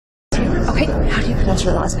Great. How do you pronounce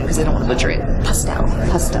your last name? Because I don't want to butcher it. Pustell.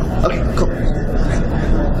 Pustell. Okay, cool.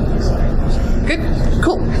 Good.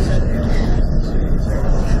 Cool.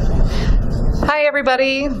 Hi,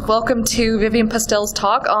 everybody. Welcome to Vivienne Pustell's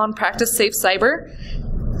talk on Practice Safe Cyber.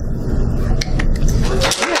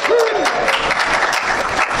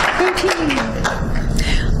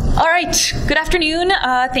 All right, good afternoon.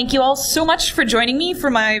 Thank you all so much for joining me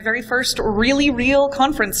for my very first really real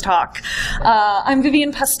conference talk. I'm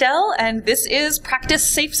Vivienne Pustell, and this is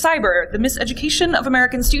Practice Safe Cyber, the Miseducation of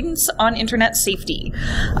American Students on Internet Safety.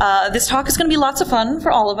 This talk is going to be lots of fun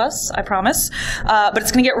for all of us, I promise, but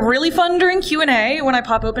it's going to get really fun during Q&A when I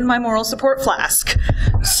pop open my moral support flask.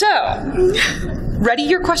 So, ready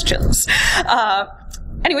your questions.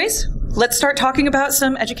 Anyways, let's start talking about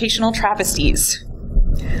some educational travesties.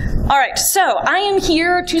 All right, so I am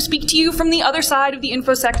here to speak to you from the other side of the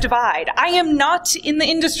InfoSec divide. I am not in the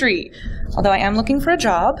industry, although I am looking for a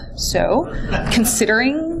job, so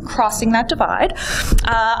considering crossing that divide.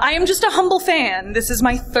 I am just a humble fan. This is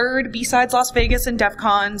my third B-Sides Las Vegas and DEF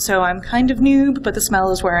CON, so I'm kind of noob, but the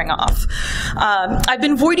smell is wearing off. I've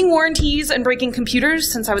been voiding warranties and breaking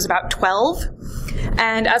computers since I was about 12,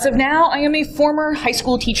 and as of now, I am a former high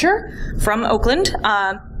school teacher from Oakland,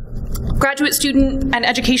 graduate student and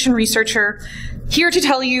education researcher, here to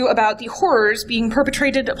tell you about the horrors being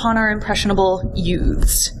perpetrated upon our impressionable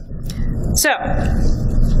youths. So,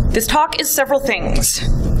 this talk is several things.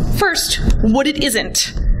 First, what it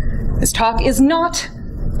isn't. This talk is not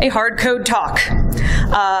a hard code talk.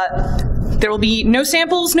 There will be no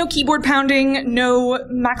samples, no keyboard pounding, no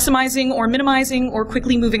maximizing or minimizing or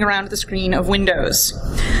quickly moving around the screen of Windows.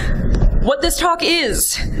 What this talk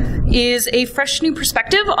is a fresh new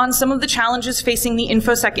perspective on some of the challenges facing the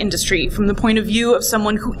InfoSec industry from the point of view of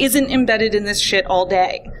someone who isn't embedded in this shit all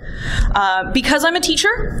day. Because I'm a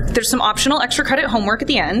teacher, there's some optional extra credit homework at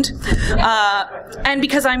the end. And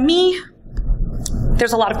because I'm me,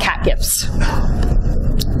 there's a lot of cat gifs.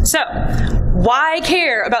 So, why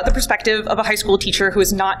care about the perspective of a high school teacher who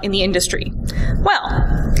is not in the industry? Well,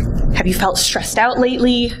 have you felt stressed out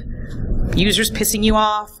lately? Users pissing you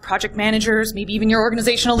off, project managers, maybe even your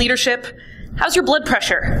organizational leadership? How's your blood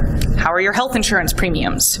pressure? How are your health insurance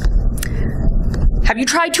premiums? Have you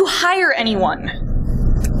tried to hire anyone?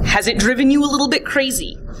 Has it driven you a little bit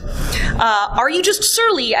crazy? Are you just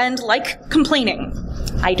surly and like complaining?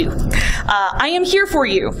 I do. I am here for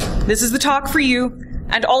you. This is the talk for you.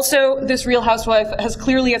 And also, this Real Housewife has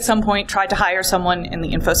clearly at some point tried to hire someone in the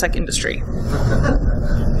InfoSec industry.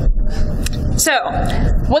 So,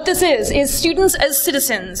 what this is students as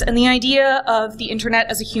citizens and the idea of the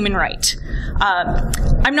internet as a human right.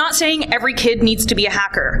 I'm not saying every kid needs to be a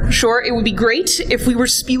hacker. Sure, it would be great if we were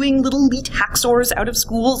spewing little elite hacksaws out of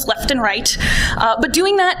schools left and right, but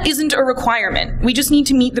doing that isn't a requirement. We just need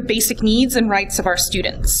to meet the basic needs and rights of our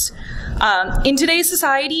students. In today's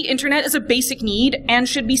society, internet is a basic need and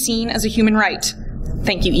should be seen as a human right.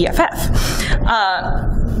 Thank you, EFF.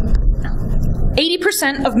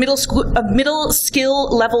 80% of middle skill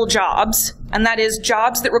level jobs, and that is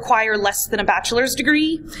jobs that require less than a bachelor's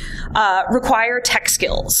degree, require tech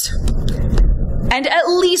skills. And at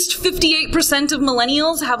least 58% of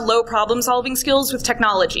millennials have low problem-solving skills with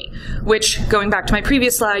technology, which, going back to my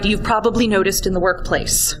previous slide, you've probably noticed in the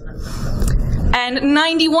workplace. And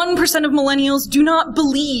 91% of millennials do not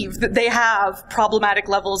believe that they have problematic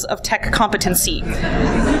levels of tech competency.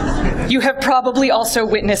 You have probably also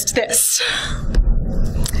witnessed this.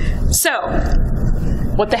 So,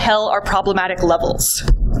 what the hell are problematic levels?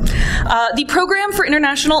 The Program for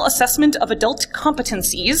International Assessment of Adult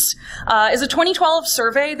Competencies is a 2012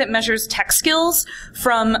 survey that measures tech skills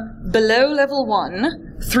from below level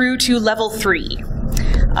 1 through to level 3.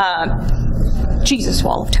 Jesus,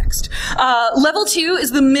 wall of text. Level 2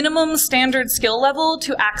 is the minimum standard skill level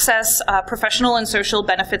to access professional and social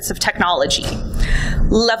benefits of technology.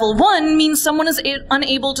 Level 1 means someone is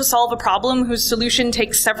unable to solve a problem whose solution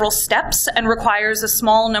takes several steps and requires a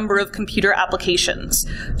small number of computer applications.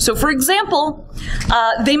 So for example,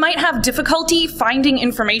 they might have difficulty finding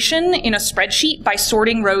information in a spreadsheet by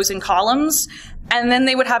sorting rows and columns, and then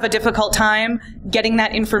they would have a difficult time getting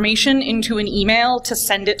that information into an email to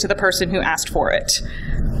send it to the person who asked for it.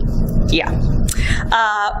 Yeah.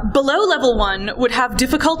 Below level 1 would have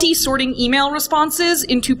difficulty sorting email responses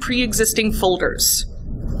into pre-existing folders.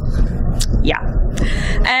 Yeah.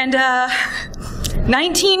 And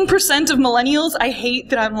 19% of millennials, I hate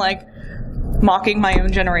that I'm like mocking my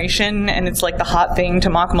own generation, and it's like the hot thing to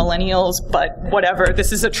mock millennials, but whatever,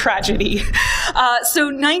 this is a tragedy.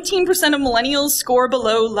 So 19% of millennials score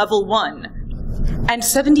below level 1, and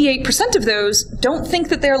 78% of those don't think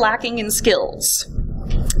that they're lacking in skills.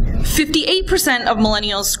 58% of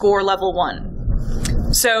millennials score level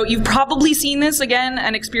 1. So you've probably seen this again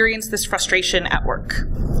and experienced this frustration at work.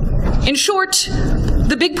 In short,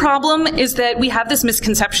 the big problem is that we have this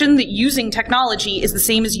misconception that using technology is the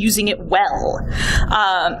same as using it well.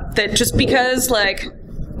 That just because, like,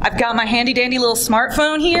 I've got my handy-dandy little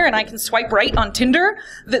smartphone here and I can swipe right on Tinder,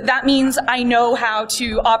 that means I know how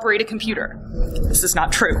to operate a computer. This is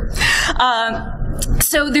not true.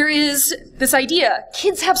 So there is this idea,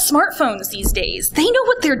 kids have smartphones these days. They know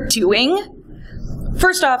what they're doing.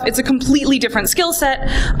 First off, it's a completely different skill set,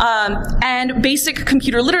 and basic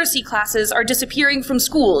computer literacy classes are disappearing from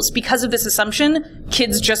schools because of this assumption.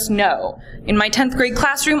 Kids just know. In my 10th grade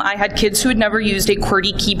classroom, I had kids who had never used a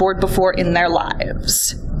QWERTY keyboard before in their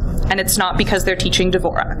lives. And it's not because they're teaching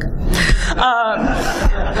Dvorak.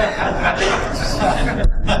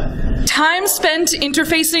 Time spent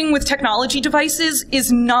interfacing with technology devices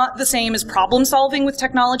is not the same as problem solving with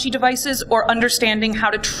technology devices or understanding how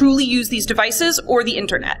to truly use these devices or the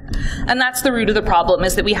internet. And that's the root of the problem,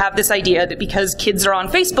 is that we have this idea that because kids are on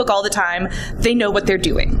Facebook all the time, they know what they're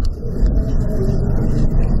doing.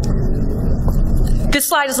 This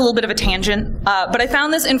slide is a little bit of a tangent, but I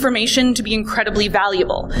found this information to be incredibly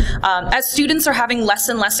valuable. As students are having less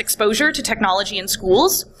and less exposure to technology in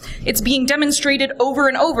schools, it's being demonstrated over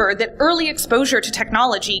and over that early exposure to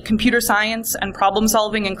technology, computer science, and problem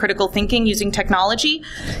solving and critical thinking using technology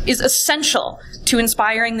is essential to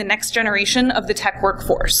inspiring the next generation of the tech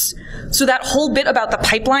workforce. So that whole bit about the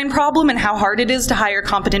pipeline problem and how hard it is to hire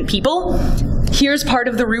competent people, here's part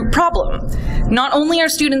of the root problem. Not only are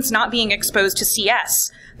students not being exposed to CS,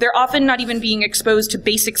 they're often not even being exposed to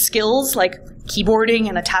basic skills like keyboarding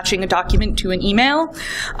and attaching a document to an email,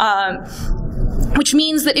 which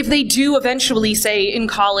means that if they do eventually, say in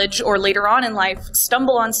college or later on in life,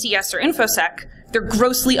 stumble on CS or InfoSec, they're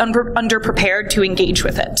grossly underprepared to engage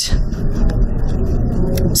with it.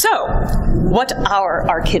 So, what are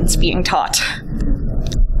our kids being taught?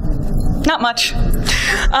 Not much.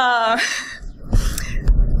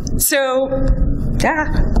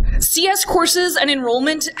 CS courses and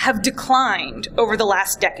enrollment have declined over the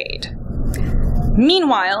last decade.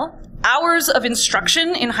 Meanwhile, hours of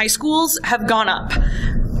instruction in high schools have gone up.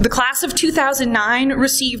 The class of 2009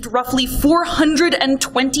 received roughly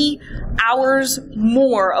 420 hours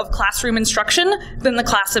more of classroom instruction than the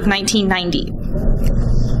class of 1990.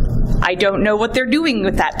 I don't know what they're doing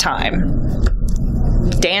with that time.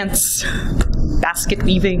 Dance, basket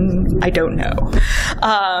weaving, I don't know.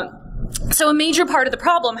 So a major part of the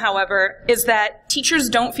problem, however, is that teachers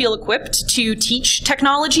don't feel equipped to teach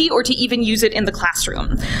technology or to even use it in the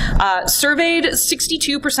classroom. Surveyed,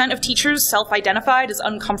 62% of teachers self-identified as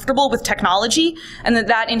uncomfortable with technology, and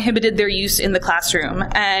that inhibited their use in the classroom.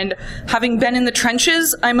 And having been in the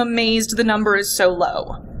trenches, I'm amazed the number is so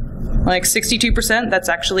low. Like 62%, that's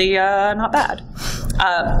actually not bad.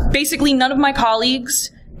 Basically, none of my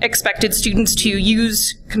colleagues expected students to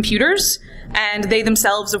use computers, and they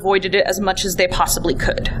themselves avoided it as much as they possibly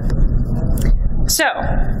could. So,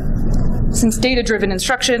 since data-driven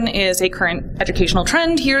instruction is a current educational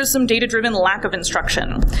trend, here's some data-driven lack of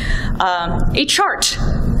instruction. A chart,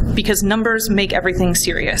 because numbers make everything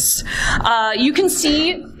serious. You can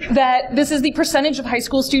see that this is the percentage of high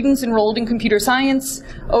school students enrolled in computer science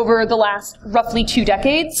over the last roughly 2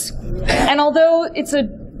 decades. And although it's a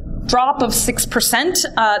drop of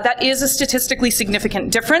 6%, that is a statistically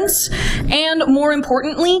significant difference. And more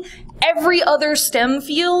importantly, every other STEM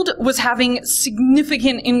field was having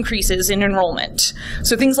significant increases in enrollment.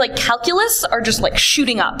 So things like calculus are just like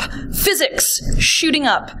shooting up, physics shooting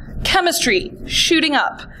up, chemistry shooting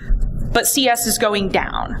up, but CS is going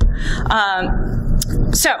down.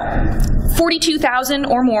 So, 42,000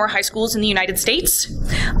 or more high schools in the United States.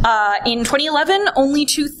 In 2011, only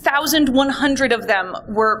 2,100 of them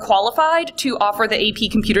were qualified to offer the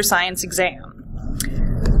AP Computer Science exam.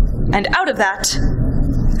 And out of that,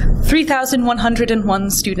 3,101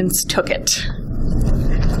 students took it.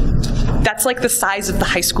 That's like the size of the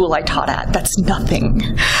high school I taught at. That's nothing.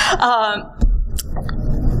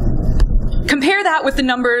 Compare that with the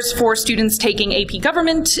numbers for students taking AP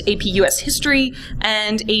Government, AP US History,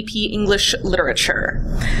 and AP English Literature.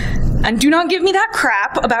 And do not give me that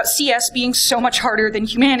crap about CS being so much harder than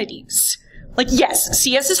humanities. Like, yes,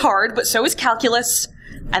 CS is hard, but so is calculus,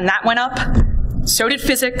 and that went up. So did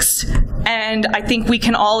physics, and I think we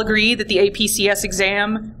can all agree that the AP CS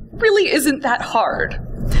exam really isn't that hard.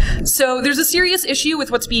 So there's a serious issue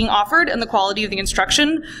with what's being offered and the quality of the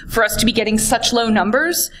instruction for us to be getting such low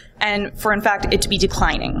numbers and for, in fact, it to be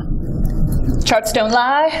declining. Charts don't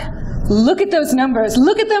lie. Look at those numbers.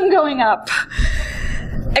 Look at them going up.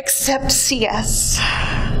 Except CS.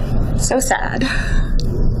 So sad.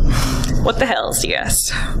 What the hell's,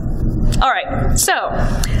 yes. All right, so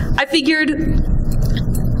I figured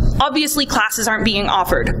obviously classes aren't being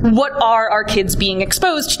offered. What are our kids being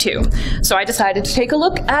exposed to? So I decided to take a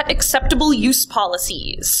look at acceptable use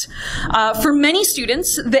policies. For many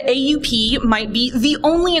students, the AUP might be the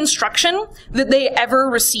only instruction that they ever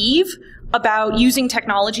receive about using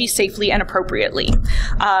technology safely and appropriately.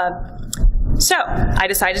 So I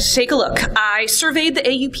decided to take a look. I surveyed the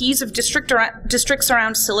AUPs of districts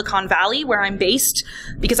around Silicon Valley, where I'm based,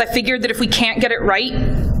 because I figured that if we can't get it right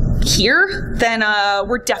here, then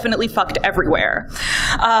we're definitely fucked everywhere.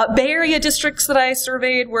 Bay Area districts that I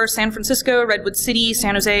surveyed were San Francisco, Redwood City,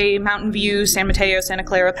 San Jose, Mountain View, San Mateo, Santa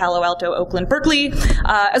Clara, Palo Alto, Oakland, Berkeley,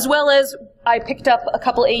 as well as I picked up a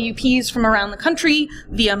couple AUPs from around the country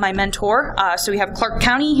via my mentor. So we have Clark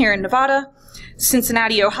County here in Nevada,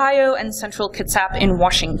 Cincinnati, Ohio, and Central Kitsap in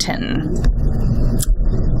Washington.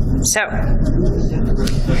 So,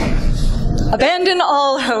 abandon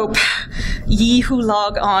all hope, ye who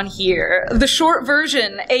log on here. The short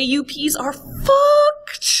version, AUPs are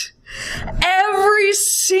fucked. Every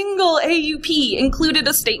single AUP included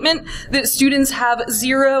a statement that students have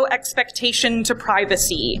zero expectation to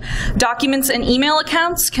privacy. Documents and email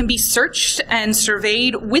accounts can be searched and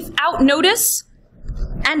surveyed without notice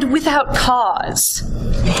and without cause.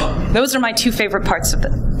 Those are my two favorite parts of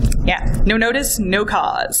it. Yeah, no notice, no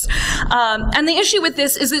cause. And the issue with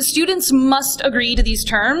this is that students must agree to these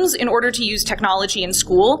terms in order to use technology in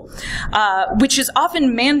school, which is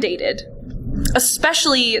often mandated.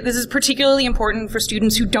 Especially, this is particularly important for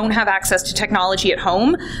students who don't have access to technology at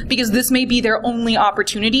home, because this may be their only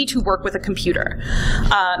opportunity to work with a computer.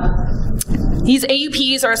 These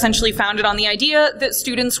AUPs are essentially founded on the idea that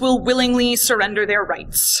students will willingly surrender their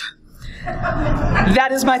rights.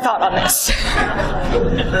 That is my thought on this.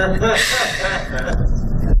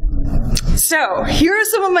 So, here are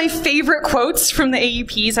some of my favorite quotes from the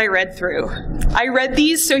AUPs I read through. I read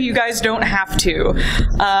these so you guys don't have to.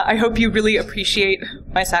 I hope you really appreciate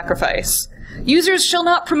my sacrifice. Users shall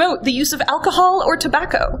not promote the use of alcohol or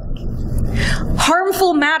tobacco.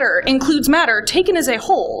 Harmful matter includes matter taken as a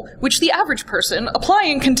whole, which the average person,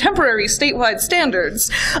 applying contemporary statewide standards,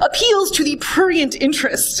 appeals to the prurient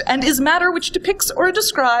interest, and is matter which depicts or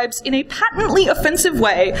describes in a patently offensive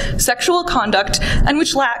way sexual conduct and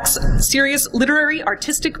which lacks serious literary,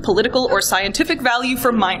 artistic, political, or scientific value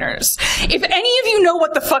for minors. If any of you know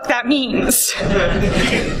what the fuck that means,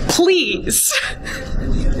 please.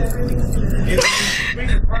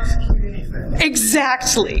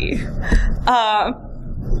 Exactly.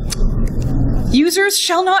 Users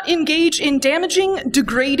shall not engage in damaging,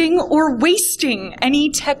 degrading, or wasting any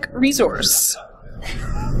tech resource.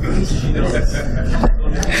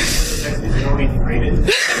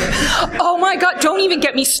 Oh my god, don't even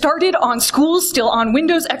get me started on schools still on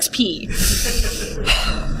Windows XP.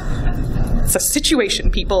 It's a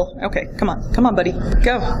situation, people. Okay, come on, buddy,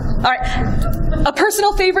 go. All right, a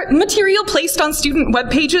personal favorite, material placed on student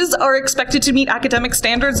web pages are expected to meet academic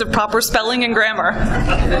standards of proper spelling and grammar.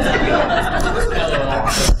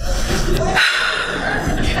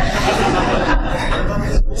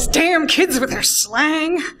 These damn kids with their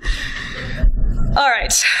slang. All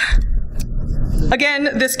right.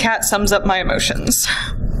 Again, this cat sums up my emotions.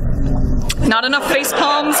 Not enough face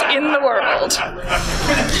palms in the world.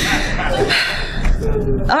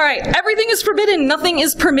 All right, everything is forbidden, nothing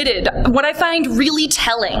is permitted. What I find really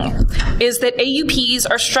telling is that AUPs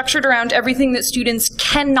are structured around everything that students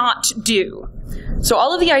cannot do. So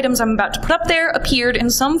all of the items I'm about to put up there appeared in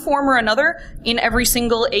some form or another in every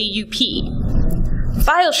single AUP.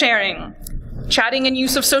 File sharing, chatting and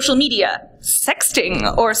use of social media,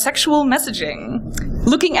 sexting or sexual messaging,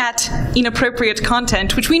 looking at inappropriate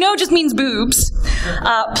content, which we know just means boobs,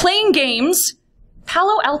 playing games.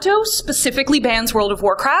 Palo Alto specifically bans World of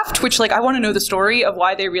Warcraft, which, like, I want to know the story of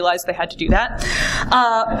why they realized they had to do that.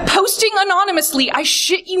 Posting anonymously, I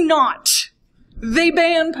shit you not. They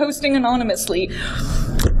ban posting anonymously.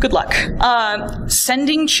 Good luck.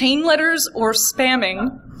 Sending chain letters or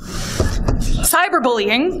spamming.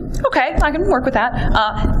 Cyberbullying. Okay, I can work with that.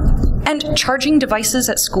 And charging devices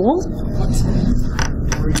at school.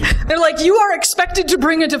 They're like, you are expected to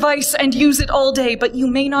bring a device and use it all day, but you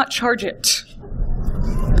may not charge it.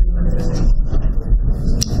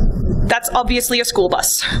 That's obviously a school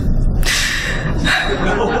bus.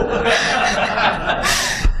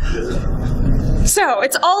 So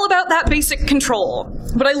it's all about that basic control.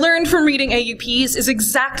 What I learned from reading AUPs is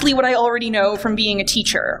exactly what I already know from being a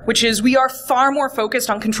teacher, which is we are far more focused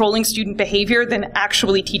on controlling student behavior than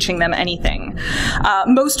actually teaching them anything.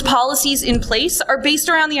 Most policies in place are based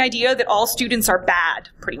around the idea that all students are bad,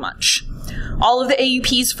 pretty much. All of the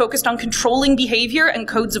AUPs focused on controlling behavior and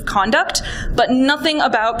codes of conduct, but nothing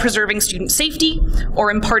about preserving student safety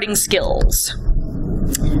or imparting skills.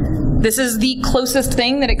 This is the closest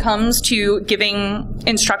thing that it comes to giving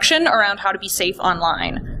instruction around how to be safe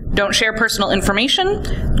online. Don't share personal information.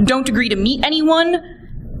 Don't agree to meet anyone.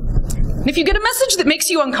 And if you get a message that makes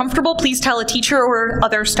you uncomfortable, please tell a teacher or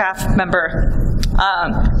other staff member.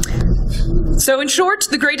 So in short,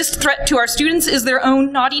 the greatest threat to our students is their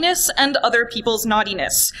own naughtiness and other people's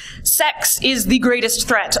naughtiness. Sex is the greatest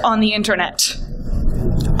threat on the internet.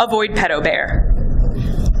 Avoid pedo bear.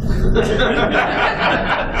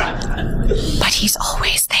 But he's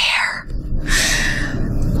always there.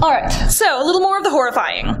 All right, so a little more of the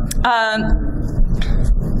horrifying.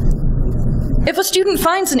 If a student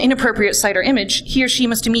finds an inappropriate site or image, he or she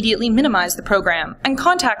must immediately minimize the program and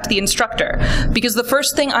contact the instructor, because the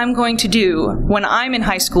first thing I'm going to do when I'm in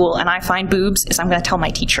high school and I find boobs is I'm going to tell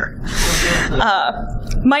my teacher.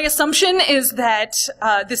 My assumption is that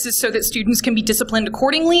this is so that students can be disciplined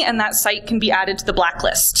accordingly and that site can be added to the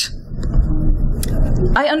blacklist.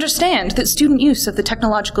 I understand that student use of the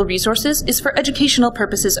technological resources is for educational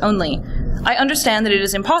purposes only. I understand that it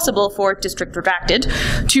is impossible for District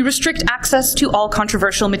Redacted to restrict access to all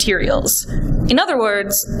controversial materials. In other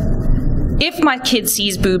words, if my kid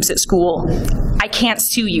sees boobs at school, I can't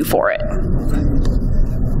sue you for it.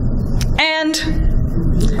 And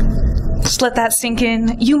just let that sink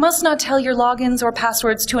in. You must not tell your logins or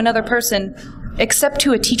passwords to another person, except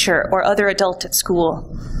to a teacher or other adult at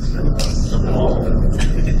school.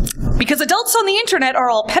 Because adults on the internet are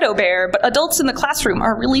all pedo bear, but adults in the classroom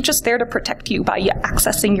are really just there to protect you by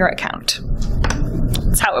accessing your account.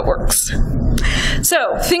 That's how it works.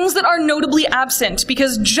 So, things that are notably absent,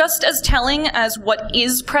 because just as telling as what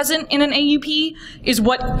is present in an AUP is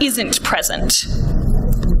what isn't present.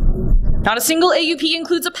 Not a single AUP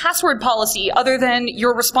includes a password policy other than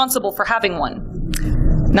you're responsible for having one.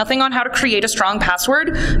 Nothing on how to create a strong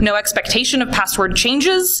password, no expectation of password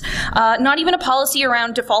changes, not even a policy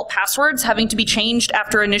around default passwords having to be changed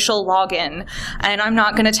after initial login. And I'm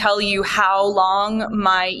not going to tell you how long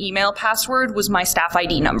my email password was my staff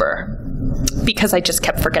ID number, because I just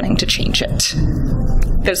kept forgetting to change it.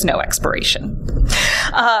 There's no expiration.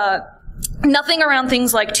 Nothing around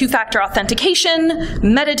things like two-factor authentication,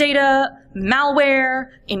 metadata, malware,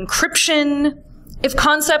 encryption. If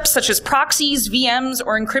concepts such as proxies, VMs,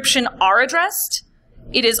 or encryption are addressed,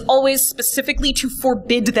 it is always specifically to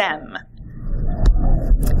forbid them.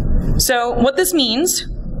 So what this means,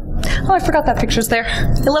 oh, I forgot that picture's there.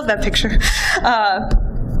 I love that picture.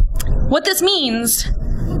 What this means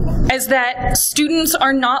is that students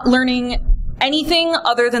are not learning anything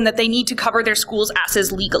other than that they need to cover their school's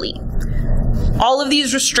asses legally. All of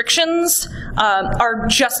these restrictions are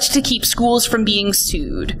just to keep schools from being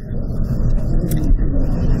sued.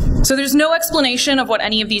 So there's no explanation of what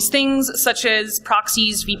any of these things, such as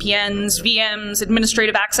proxies, VPNs, VMs,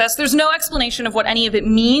 administrative access, there's no explanation of what any of it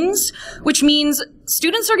means, which means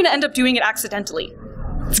students are going to end up doing it accidentally.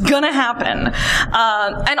 It's going to happen.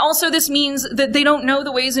 And also this means that they don't know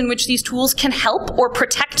the ways in which these tools can help or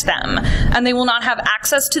protect them, and they will not have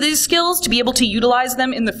access to these skills to be able to utilize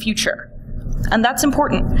them in the future. And that's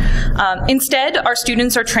important. Instead, our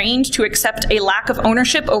students are trained to accept a lack of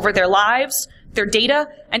ownership over their lives, their data,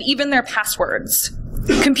 and even their passwords.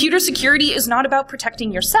 Computer security is not about protecting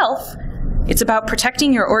yourself, it's about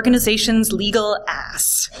protecting your organization's legal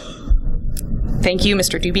ass. Thank you,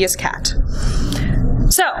 Mr. Dubious Cat.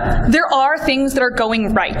 So, there are things that are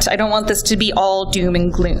going right. I don't want this to be all doom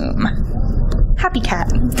and gloom. Happy cat.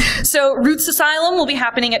 So, Roots Asylum will be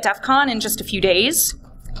happening at DEF CON in just a few days.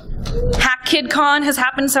 HackKidCon has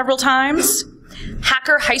happened several times.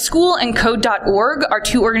 Hacker High School and Code.org are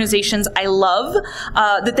two organizations I love,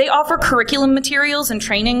 that they offer curriculum materials and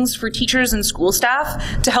trainings for teachers and school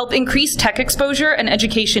staff to help increase tech exposure and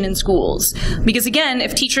education in schools. Because again,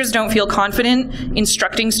 if teachers don't feel confident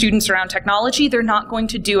instructing students around technology, they're not going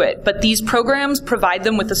to do it. But these programs provide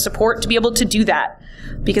them with the support to be able to do that.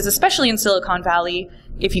 Because especially in Silicon Valley,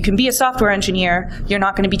 if you can be a software engineer, you're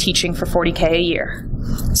not going to be teaching for $40K a year.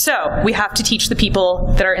 So we have to teach the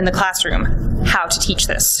people that are in the classroom how to teach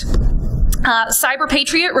this. Cyber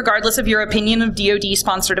Patriot, regardless of your opinion of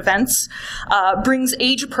DoD-sponsored events, brings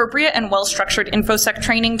age-appropriate and well-structured InfoSec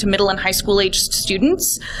training to middle and high school-aged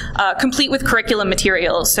students, complete with curriculum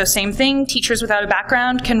materials. So same thing, teachers without a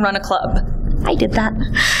background can run a club. I did that.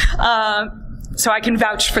 So I can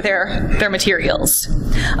vouch for their materials.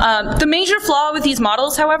 The major flaw with these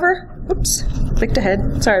models, however, oops, clicked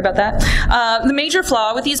ahead, sorry about that. The major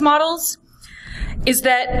flaw with these models is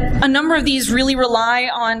that a number of these really rely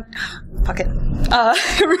on,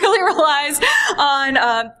 really relies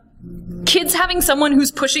on kids having someone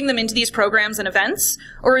who's pushing them into these programs and events,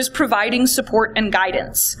 or is providing support and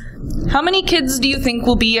guidance. How many kids do you think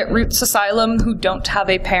will be at Roots Asylum who don't have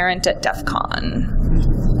a parent at DEF CON?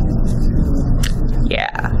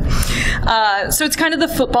 Yeah. So it's kind of the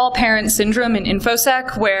football parent syndrome in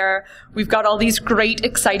InfoSec, where we've got all these great,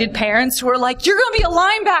 excited parents who are like, you're going to be a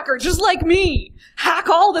linebacker just like me. Hack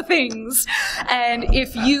all the things. And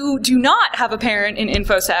if you do not have a parent in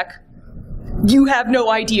InfoSec, you have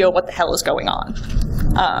no idea what the hell is going on.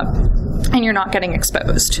 And you're not getting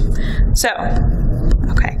exposed. So,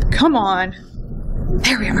 okay, come on.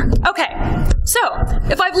 There we are. Okay, so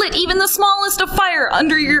if I've lit even the smallest of fire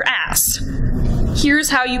under your ass,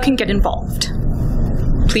 here's how you can get involved.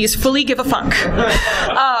 Please fully give a fuck.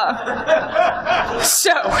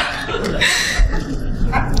 So,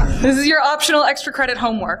 this is your optional extra credit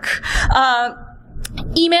homework.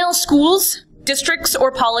 Email schools, districts,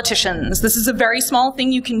 or politicians. This is a very small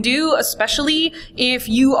thing you can do, especially if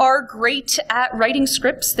you are great at writing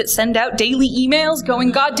scripts that send out daily emails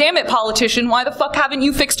going, God damn it, politician, why the fuck haven't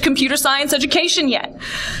you fixed computer science education yet?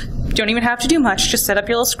 You don't even have to do much, just set up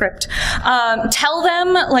your little script. Tell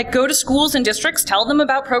them, like, go to schools and districts, tell them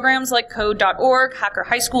about programs like code.org, Hacker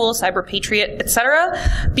High School, Cyber Patriot, etc.,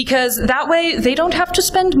 because that way they don't have to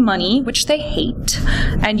spend money, which they hate,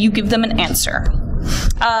 and you give them an answer.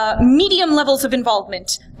 Medium levels of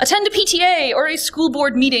involvement. Attend a PTA or a school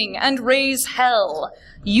board meeting and raise hell.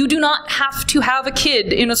 You do not have to have a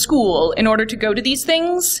kid in a school in order to go to these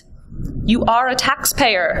things. You are a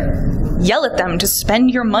taxpayer. Yell at them to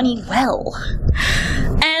spend your money well.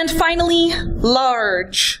 And finally,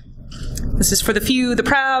 large. This is for the few, the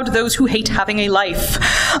proud, those who hate having a life.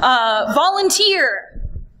 Volunteer.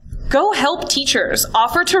 Go help teachers.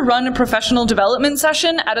 Offer to run a professional development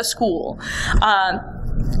session at a school.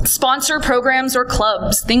 Sponsor programs or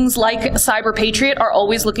clubs. Things like Cyber Patriot are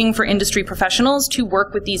always looking for industry professionals to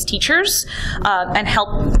work with these teachers and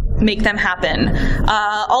help make them happen.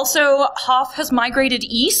 Also, HOF has migrated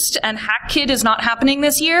east, and HackKid is not happening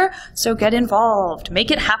this year, so get involved.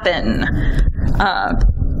 Make it happen.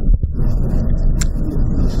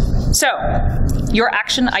 So, your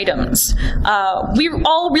action items. We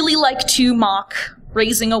all really like to mock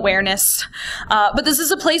raising awareness, but this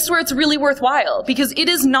is a place where it's really worthwhile, because it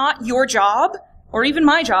is not your job, or even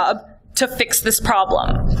my job, to fix this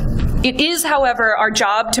problem. It is, however, our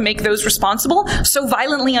job to make those responsible so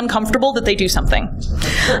violently uncomfortable that they do something.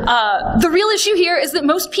 The real issue here is that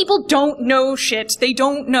most people don't know shit. They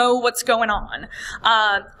don't know what's going on.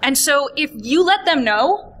 And so if you let them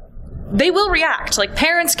know, they will react. Like,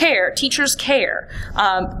 parents care, teachers care,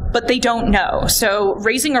 but they don't know. So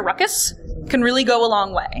raising a ruckus can really go a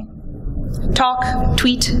long way. Talk,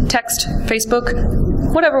 tweet, text, Facebook,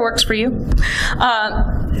 whatever works for you.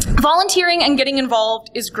 Volunteering and getting involved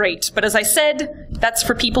is great, but as I said, that's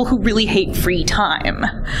for people who really hate free time.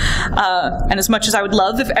 And as much as I would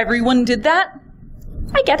love if everyone did that,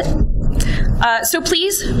 I get it. So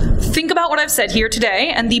please, think about what I've said here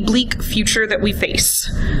today and the bleak future that we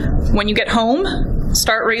face. When you get home,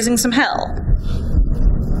 start raising some hell.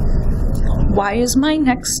 Why is my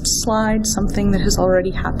next slide something that has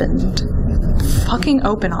already happened? Fucking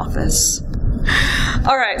OpenOffice.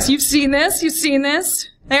 All right, so you've seen this.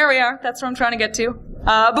 There we are, that's what I'm trying to get to.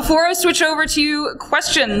 Before I switch over to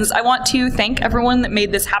questions, I want to thank everyone that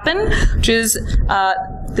made this happen, which is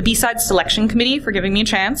the B-Side Selection Committee for giving me a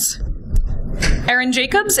chance. Erin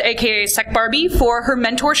Jacobs, aka Sec Barbie, for her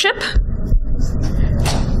mentorship.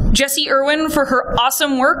 Jessie Irwin for her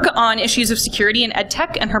awesome work on issues of security in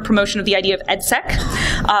EdTech and her promotion of the idea of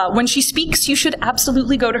EdSec. When she speaks, you should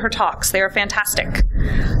absolutely go to her talks. They are fantastic.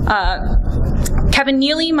 Kevin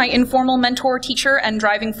Neely, my informal mentor, teacher, and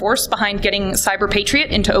driving force behind getting Cyber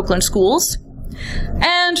Patriot into Oakland schools.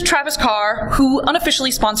 And Travis Carr, who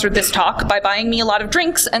unofficially sponsored this talk by buying me a lot of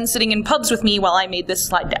drinks and sitting in pubs with me while I made this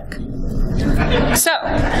slide deck. So,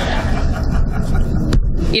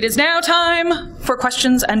 it is now time for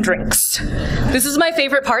questions and drinks. This is my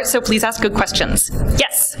favorite part, so please ask good questions.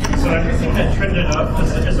 Yes? So everything that trended up,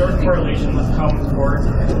 is there a correlation with Common Core?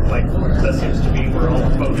 Like, that seems to be where all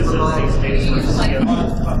the focus is these days versus the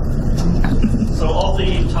other. So all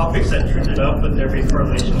the topics that trended up, would there be a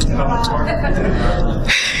correlation with Common Core?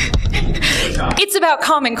 It's about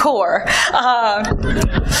Common Core. All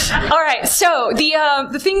right, so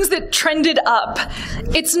the things that trended up,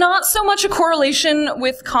 it's not so much a correlation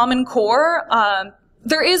with Common Core.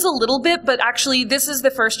 There is a little bit, but actually this is the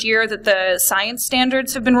first year that the science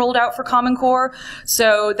standards have been rolled out for Common Core,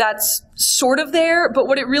 so that's sort of there, but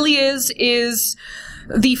what it really is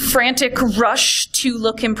the frantic rush to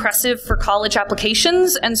look impressive for college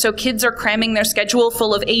applications, and so kids are cramming their schedule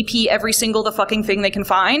full of AP every single the fucking thing they can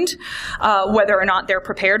find, whether or not they're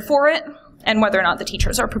prepared for it, and whether or not the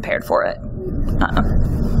teachers are prepared for it.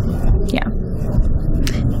 Yeah.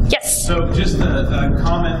 Yes? So just a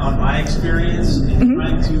comment on my experience in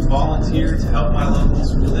trying to volunteer to help my local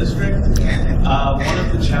school district. One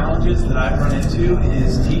of the challenges that I've run into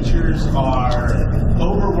is teachers are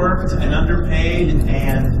overworked and underpaid,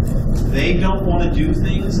 and they don't want to do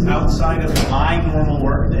things outside of my normal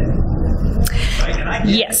workday. Right? And I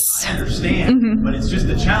understand, but it's just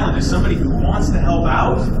a challenge as somebody who wants to help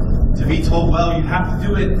out, to be told, well, you have to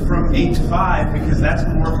do it from 8 to 5 because that's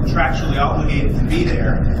when we're contractually obligated to be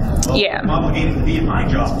there. Well, I'm obligated to be in my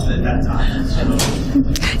job at that time.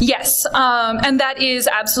 So. Yes, and that is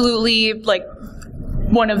absolutely like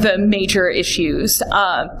one of the major issues.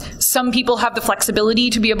 Some people have the flexibility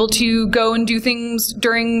to be able to go and do things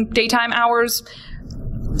during daytime hours.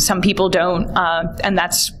 Some people don't, and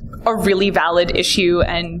that's a really valid issue.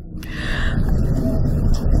 And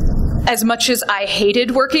as much as I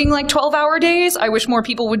hated working like 12-hour days, I wish more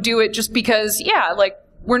people would do it just because, yeah, like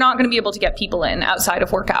we're not going to be able to get people in outside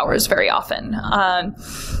of work hours very often.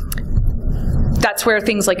 That's where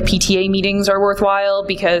things like PTA meetings are worthwhile,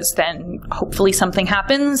 because then hopefully something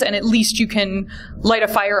happens and at least you can light a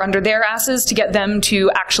fire under their asses to get them to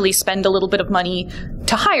actually spend a little bit of money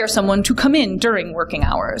to hire someone to come in during working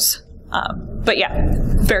hours. But yeah,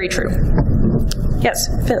 very true. Yes,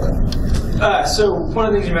 Phil. So one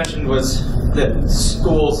of the things you mentioned was that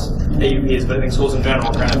schools, AUPs, but I think schools in general,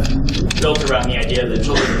 are kind of built around the idea that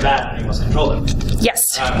children are bad and you must control them.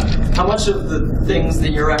 Yes. How much of the things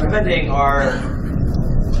that you're recommending are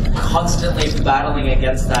constantly battling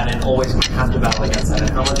against that and always going to have to battle against that, and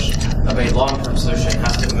how much of a long-term solution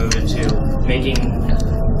has to move into making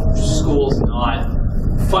schools not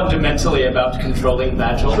fundamentally about controlling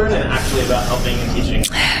bad children and actually about helping and teaching?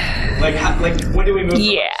 Like when do we move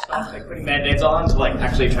from like putting band-aids on to like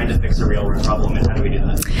actually trying to fix a real problem, and how do we do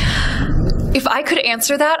that? If I could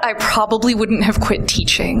answer that, I probably wouldn't have quit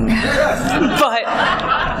teaching. But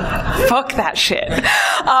fuck that shit.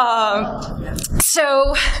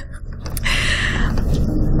 So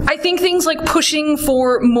I think things like pushing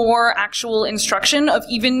for more actual instruction of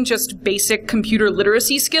even just basic computer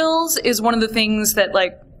literacy skills is one of the things that,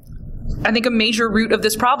 like, I think a major root of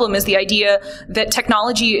this problem is the idea that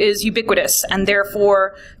technology is ubiquitous and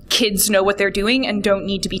therefore kids know what they're doing and don't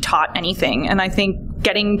need to be taught anything. And I think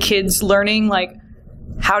getting kids learning like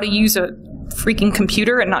how to use a freaking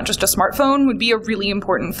computer and not just a smartphone would be a really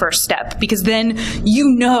important first step, because then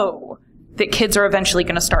you know that kids are eventually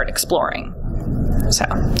going to start exploring. So,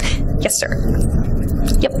 yes, sir.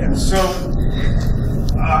 Yep. Yeah, so,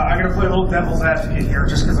 I'm going to play a little devil's advocate here,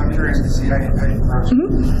 just because I'm curious to see how you approach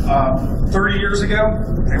it. 30 years ago,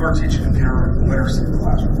 they weren't teaching computer literacy in the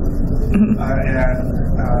classroom.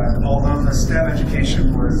 And although the STEM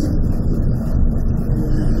education was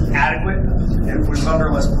adequate, it was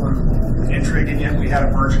under less political intrigue, and yet we had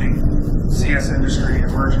a burgeoning CS industry, a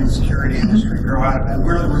burgeoning security industry grow out of that.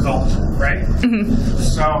 We're the result, right?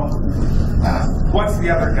 So, what's the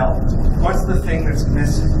other element? What's the thing that's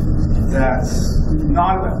missing that's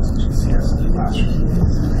not about teaching CS in the classroom?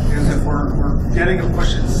 Because if we're getting a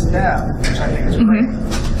push in STEM, which I think is great,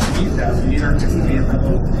 we need that. We need artisticity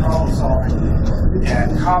and problem solving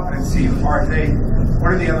and competency.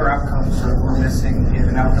 What are the other outcomes that we're missing in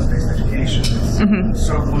an outcome-based education that's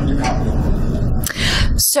so glued to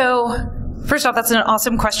competency? So, first off, that's an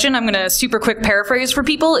awesome question. I'm going to super quick paraphrase for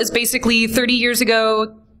people. Is basically 30 years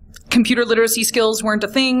ago, computer literacy skills weren't a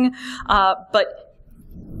thing, but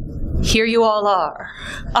here you all are.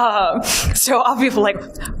 So obviously, like,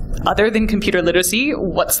 other than computer literacy,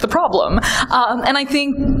 what's the problem? And I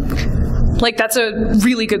think, like, that's a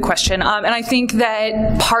really good question. And I think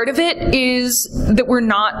that part of it is that we're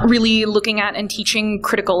not really looking at and teaching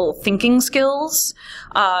critical thinking skills.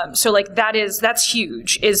 So, like, that's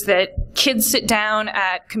huge, is that kids sit down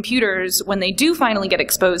at computers when they do finally get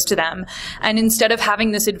exposed to them, and instead of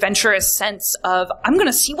having this adventurous sense of, I'm going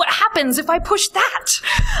to see what happens if I push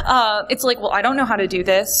that, it's like, well, I don't know how to do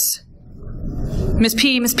this. Miss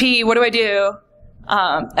P, what do I do?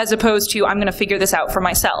 As opposed to, I'm going to figure this out for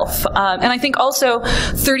myself. And I think also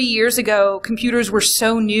 30 years ago, computers were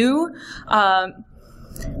so new,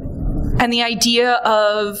 And the idea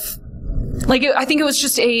of, like, I think it was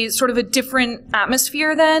just a sort of a different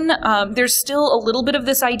atmosphere then. There's still a little bit of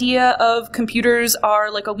this idea of computers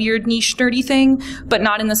are like a weird niche nerdy thing, but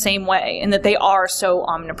not in the same way, in that they are so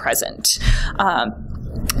omnipresent.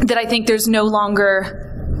 That I think there's no longer,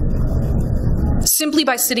 simply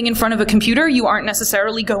by sitting in front of a computer, you aren't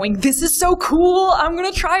necessarily going, this is so cool, I'm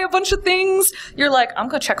going to try a bunch of things. You're like, I'm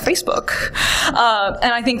going to check Facebook.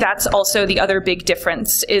 And I think that's also the other big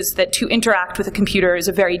difference, is that to interact with a computer is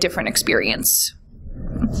a very different experience.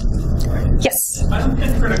 Yes? I don't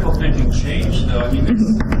think critical thinking changed, though. I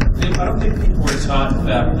mean, I don't think people were taught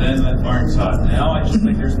back then that aren't taught now. I just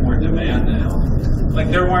think there's more demand now. Like,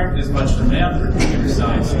 there weren't as much demand for computer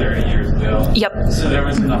science 30 years ago. Yep. So there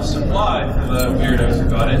was enough supply for the weirdos who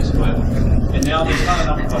got into it. And now there's not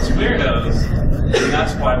enough of us weirdos, and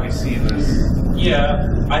that's why we see this. Yeah,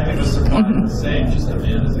 I think the supply is the same, just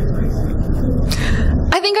demand is increasing.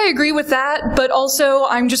 I think I agree with that, but also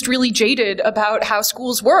I'm just really jaded about how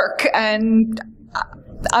schools work, and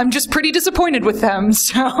I'm just pretty disappointed with them,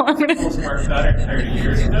 so I'm gonna... Schools worked better 30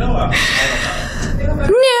 years ago? I don't know.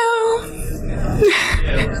 No.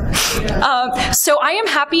 So I am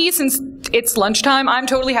happy, since it's lunchtime, I'm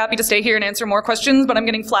totally happy to stay here and answer more questions, but I'm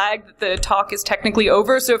getting flagged that the talk is technically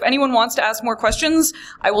over, so if anyone wants to ask more questions,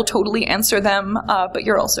 I will totally answer them, but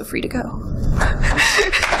you're also free to go.